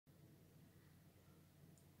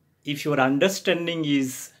if your understanding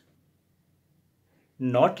is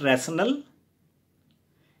not rational,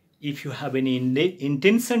 if you have any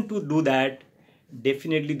intention to do that,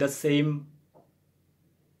 definitely the same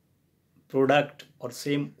product or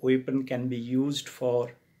same weapon can be used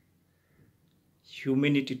for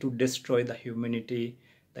humanity, to destroy the humanity,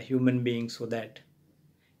 the human being, so that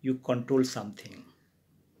you control something.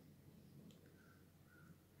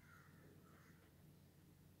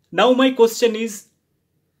 Now my question is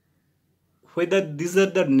whether these are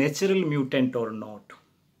the natural mutant or not.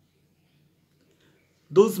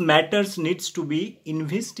 Those matters needs to be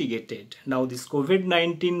investigated. Now this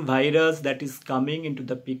COVID-19 virus that is coming into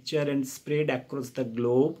the picture and spread across the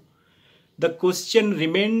globe, the question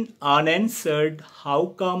remained unanswered. How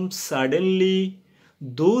come suddenly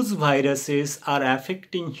those viruses are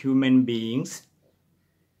affecting human beings?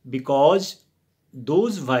 Because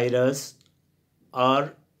those viruses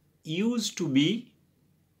are used to be,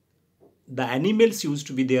 the animals used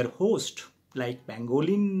to be their host, like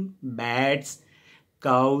pangolin, bats,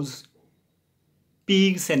 cows,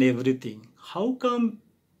 pigs and everything. How come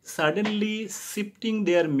suddenly shifting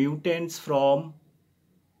their mutants from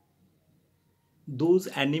those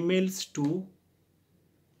animals to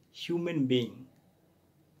human being?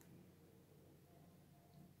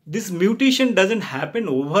 This mutation doesn't happen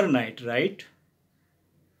overnight, right?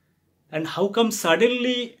 And how come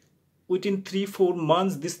suddenly within 3-4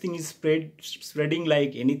 months this thing is spreading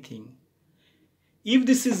like anything? If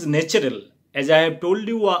this is natural, as I have told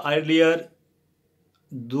you earlier,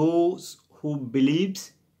 those who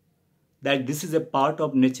believes that this is a part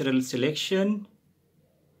of natural selection,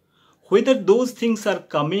 whether those things are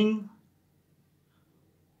coming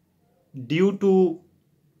due to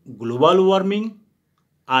global warming,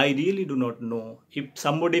 I really do not know. If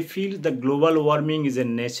somebody feels that global warming is a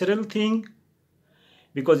natural thing,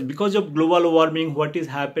 because of global warming, what is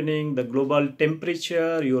happening, the global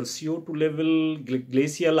temperature, your CO2 level,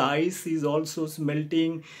 glacial ice is also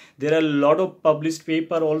melting. There are a lot of published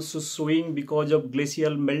paper also showing because of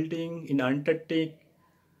glacial melting in Antarctic,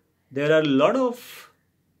 there are a lot of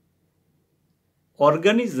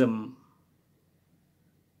organism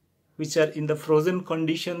which are in the frozen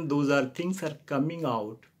condition. Those are things are coming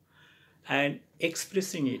out and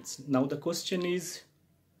expressing it. Now the question is,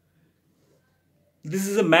 this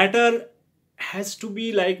is a matter has to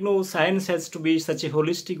be like, no, science has to be such a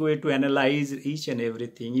holistic way to analyze each and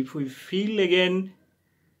everything. If we feel again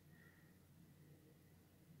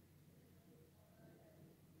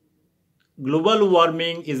global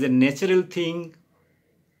warming is a natural thing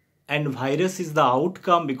and virus is the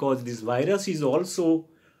outcome, because this virus is also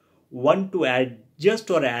want to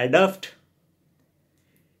adjust or adapt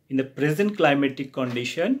in the present climatic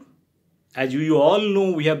condition. As you all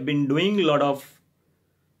know, we have been doing a lot of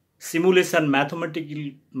simulation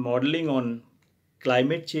mathematical modeling on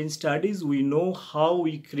climate change studies. We know how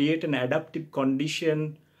we create an adaptive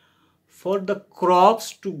condition for the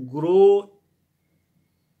crops to grow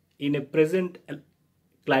in a present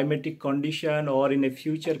climatic condition or in a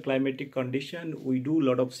future climatic condition. We do a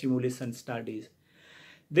lot of simulation studies.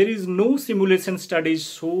 There is no simulation studies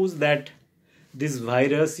shows that this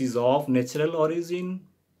virus is of natural origin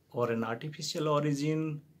or an artificial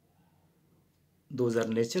origin. Those are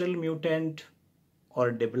natural mutant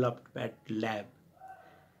or developed at lab.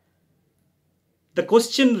 The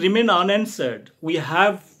question remain unanswered. We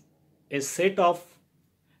have a set of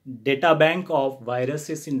data bank of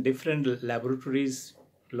viruses in different laboratories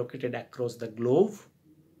located across the globe.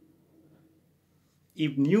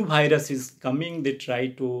 If new virus is coming, they try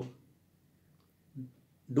to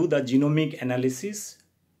do the genomic analysis,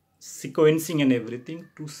 sequencing and everything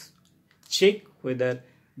to check whether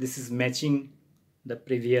this is matching the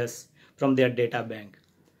previous from their data bank.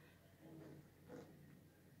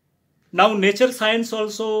 Now Nature Science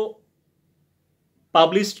also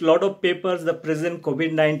published a lot of papers. The present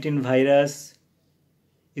COVID-19 virus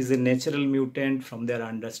is a natural mutant from their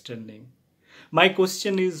understanding. My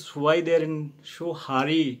question is, why they are in so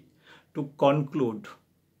hurry to conclude?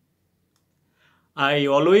 I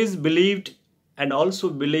always believed and also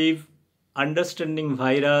believe understanding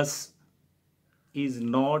virus is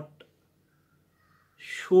not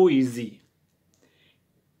so easy.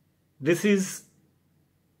 This is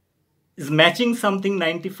matching something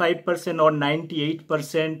 95% or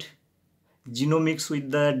 98% genomics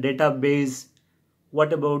with the database.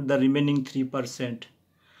 What about the remaining 3%?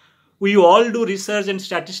 We all do research and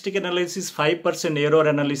statistical analysis, 5% error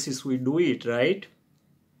analysis, we do it, right?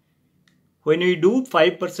 When we do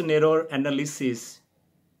 5% error analysis,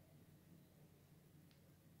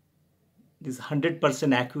 this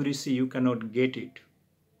 100% accuracy, you cannot get it.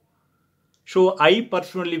 So I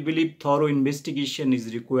personally believe thorough investigation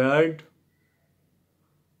is required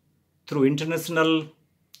through international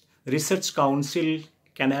research council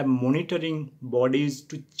can have monitoring bodies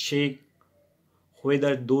to check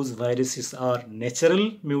whether those viruses are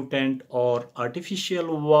natural mutant or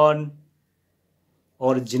artificial one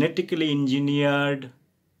or genetically engineered,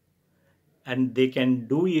 and they can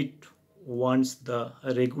do it once the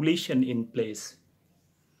regulation in place.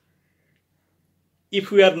 If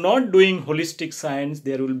we are not doing holistic science,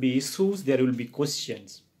 there will be issues, there will be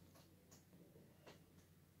questions.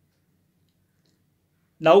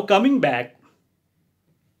 Now coming back,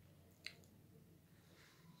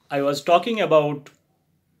 I was talking about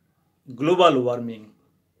global warming.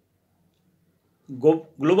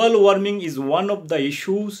 Global warming is one of the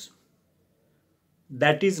issues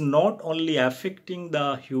that is not only affecting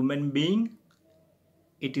the human being,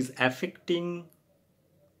 it is affecting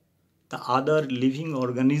the other living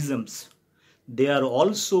organisms. They are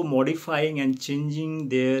also modifying and changing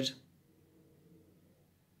their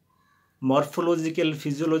morphological,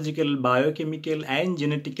 physiological, biochemical and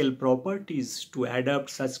genetical properties to adapt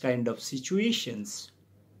such kind of situations.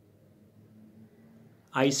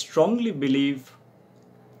 I strongly believe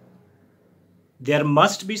there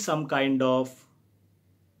must be some kind of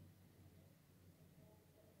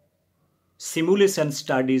simulation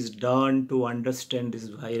studies done to understand this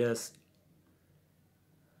virus.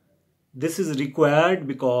 This is required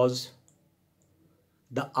because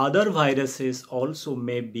the other viruses also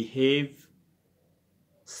may behave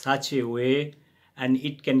such a way, and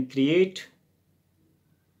it can create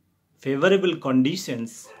favorable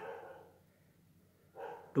conditions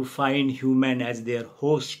to find human as their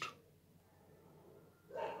host.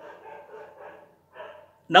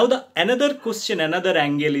 Now the another question, another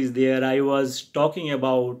angle is there. I was talking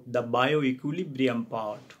about the bioequilibrium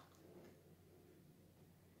part.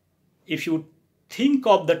 If you think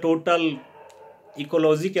of the total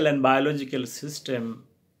ecological and biological system,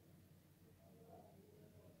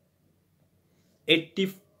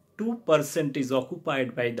 82% is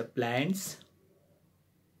occupied by the plants,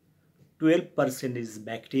 12% is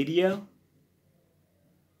bacteria,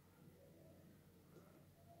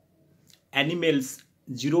 animals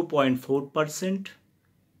 0.4%,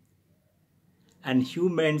 and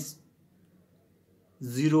humans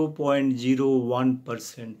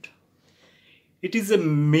 0.01%. It is a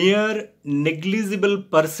mere negligible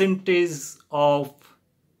percentage of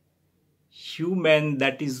human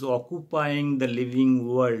that is occupying the living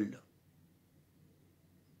world.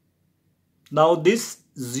 Now this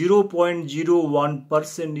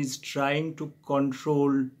 0.01% is trying to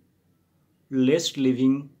control less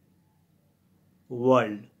living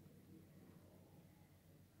world.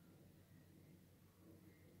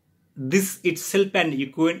 This itself an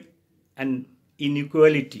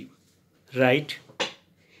inequality, right?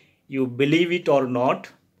 You believe it or not.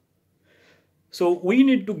 So we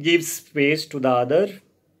need to give space to the other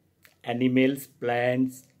animals,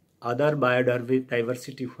 plants, other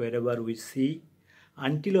biodiversity wherever we see,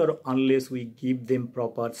 until or unless we give them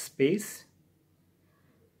proper space,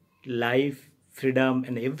 life, freedom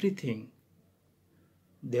and everything,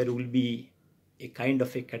 there will be a kind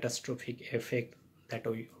of a catastrophic effect that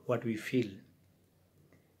what we feel.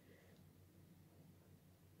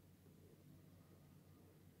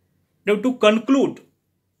 Now to conclude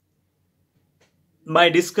my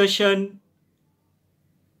discussion,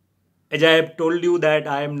 as I have told you that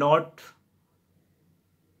I am not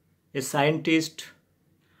a scientist,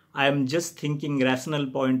 I am just thinking rational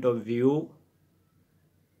point of view.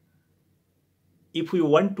 If we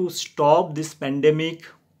want to stop this pandemic,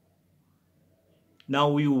 now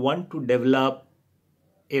we want to develop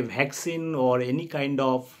a vaccine or any kind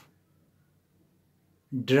of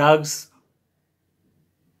drugs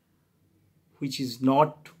which is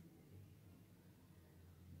not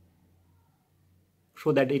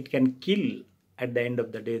so that it can kill at the end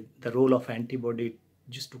of the day. The role of antibody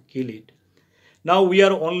just to kill it. Now we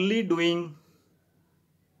are only doing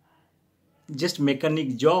just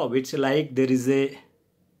mechanic job. It's like there is a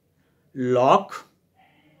lock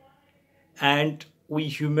and we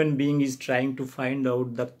human being is trying to find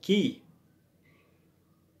out the key.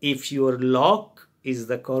 If your lock is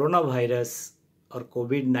the coronavirus or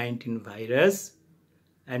COVID-19 virus,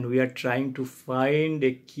 and we are trying to find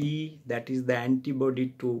a key that is the antibody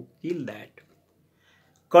to kill that.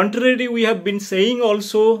 Contrary, we have been saying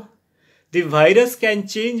also, the virus can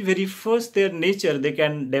change very first their nature. They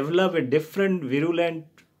can develop a different virulent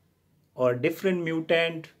or different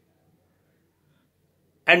mutant,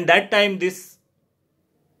 and that time this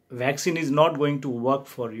vaccine is not going to work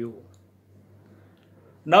for you.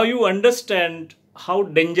 Now you understand how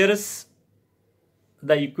dangerous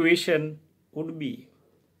the equation would be.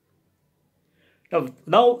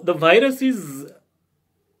 Now the virus is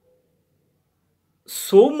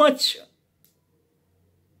so much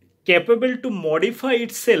capable to modify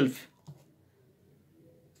itself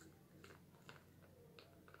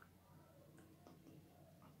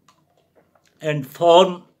and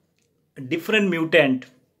form a different mutant,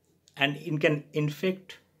 and it can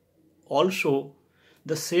infect also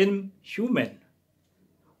the same human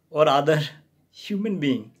or other human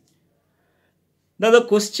being. Now the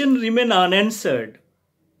question remain unanswered.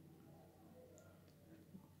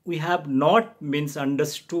 We have not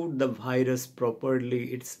misunderstood the virus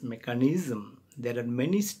properly, its mechanism. There are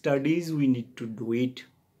many studies we need to do it.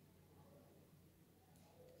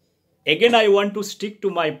 Again, I want to stick to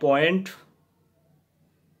my point.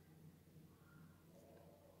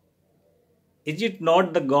 Is it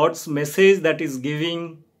not the God's message that is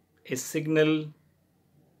giving a signal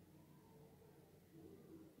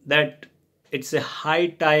that it's a high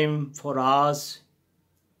time for us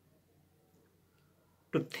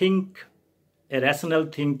to think a rational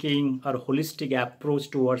thinking or holistic approach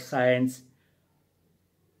towards science,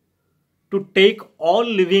 to take all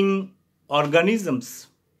living organisms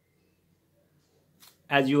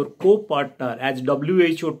as your co-partner, as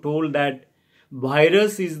WHO told that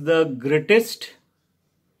virus is the greatest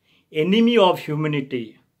enemy of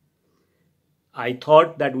humanity. I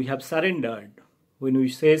thought that we have surrendered when we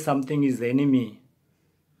say something is enemy.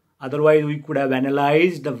 Otherwise, we could have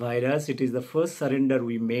analyzed the virus. It is the first surrender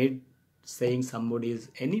we made, saying somebody is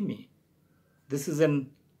enemy. This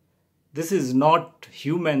is not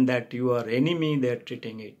human that you are enemy, they are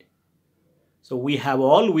treating it. So we have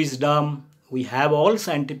all wisdom, we have all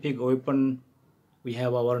scientific weapon, we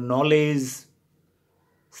have our knowledge,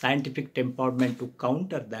 scientific temperament to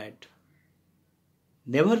counter that.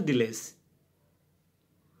 Nevertheless,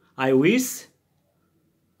 I wish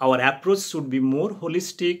our approach should be more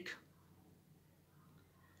holistic,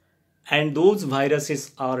 and those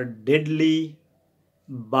viruses are deadly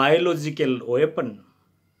biological weapon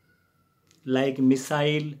like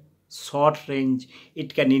missile, short range.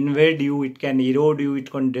 It can invade you, it can erode you, it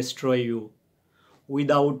can destroy you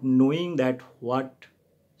without knowing that what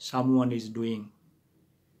someone is doing.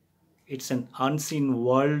 It's an unseen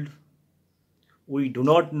world. We do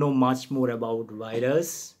not know much more about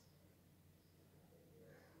virus.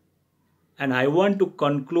 And I want to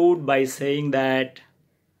conclude by saying that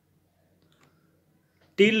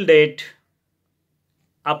till date,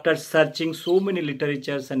 after searching so many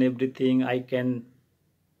literatures and everything, I can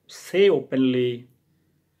say openly,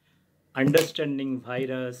 understanding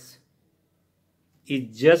virus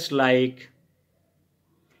is just like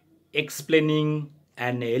explaining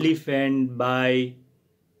an elephant by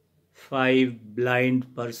 5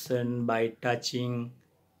 blind person by touching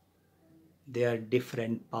their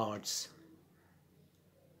different parts.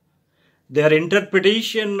 Their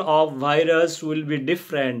interpretation of virus will be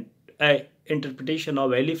different. Interpretation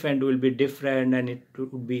of elephant will be different, and it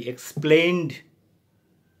would be explained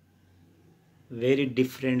very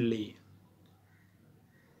differently.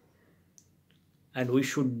 And we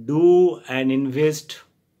should do and invest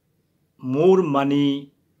more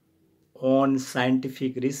money on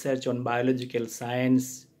scientific research, on biological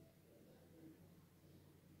science,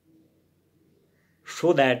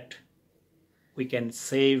 so that we can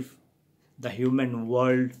save the human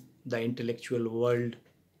world, the intellectual world.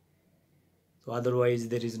 So otherwise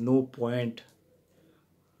there is no point.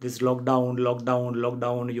 This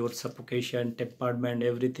lockdown, your suffocation, temperament,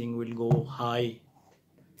 everything will go high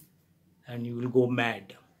and you will go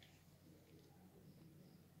mad.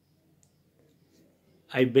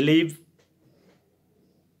 I believe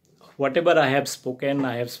whatever I have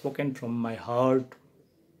spoken from my heart,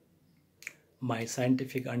 my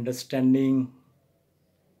scientific understanding,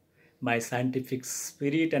 my scientific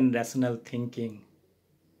spirit and rational thinking.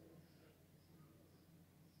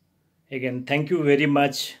 Again, thank you very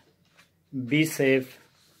much. Be safe.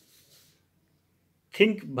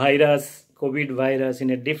 Think virus, COVID virus in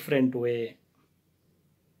a different way.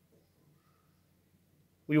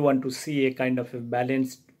 We want to see a kind of a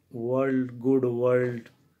balanced world, good world,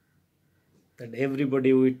 that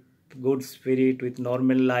everybody with good spirit, with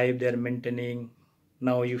normal life they are maintaining.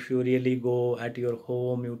 Now if you really go at your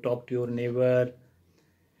home, you talk to your neighbor,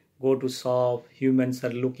 go to shop, humans are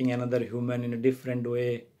looking another human in a different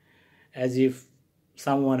way, as if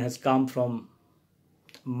someone has come from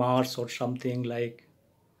Mars or something like.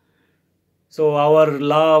 So our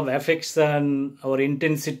love, affection, our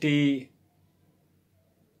intensity,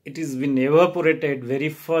 it has been evaporated very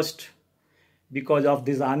first because of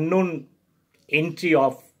this unknown entry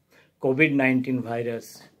of COVID-19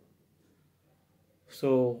 virus.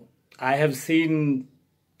 So I have seen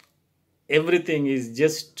everything is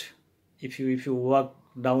just, if you walk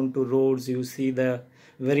down to roads, you see the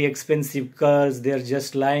very expensive cars, they are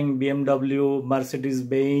just lying, BMW, Mercedes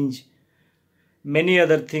Benz, many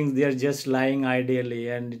other things, they are just lying ideally,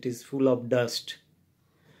 and it is full of dust.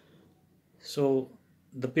 So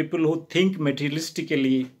the people who think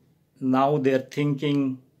materialistically, now they are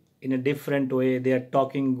thinking in a different way. They are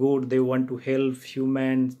talking good, they want to help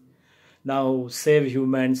humans, now save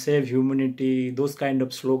humans, save humanity, those kind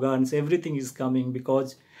of slogans, everything is coming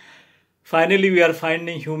because finally we are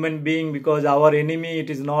finding human being. Because our enemy,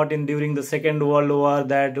 it is not in during the Second World War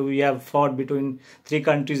that we have fought between three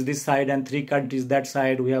countries this side and three countries that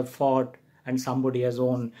side, we have fought and somebody has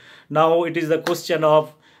won. Now it is the question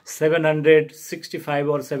of 765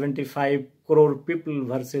 or 75 crore people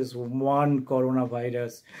versus one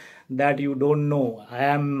coronavirus that you don't know. I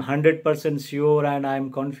am 100% sure and I am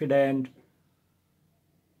confident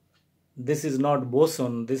this is not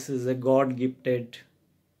boson, this is a God gifted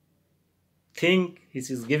thing. It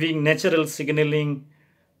is giving natural signaling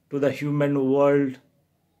to the human world.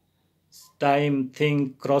 Time,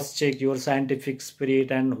 think, cross check your scientific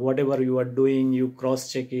spirit, and whatever you are doing, you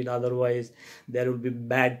cross check it. Otherwise, there will be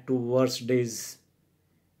bad to worse days.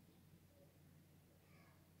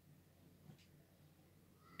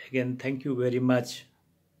 Again, thank you very much.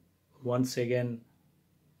 Once again,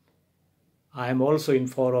 I am also in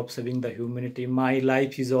favor of saving the humanity. My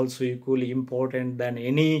life is also equally important than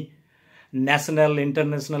any national,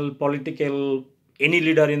 international, political, any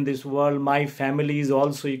leader in this world. My family is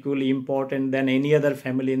also equally important than any other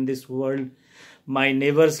family in this world. My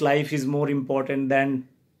neighbor's life is more important than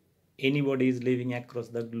anybody is living across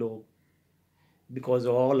the globe, because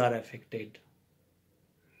all are affected.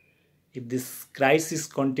 If this crisis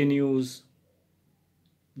continues,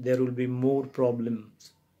 there will be more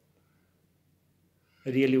problems.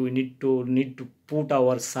 Really, we need to put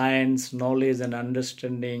our science, knowledge and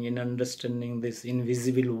understanding in understanding this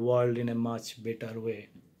invisible world in a much better way.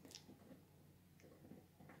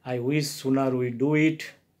 I wish sooner we do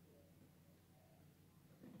it,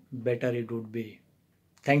 better it would be.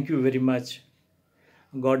 Thank you very much.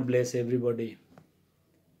 God bless everybody.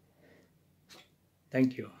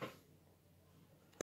 Thank you.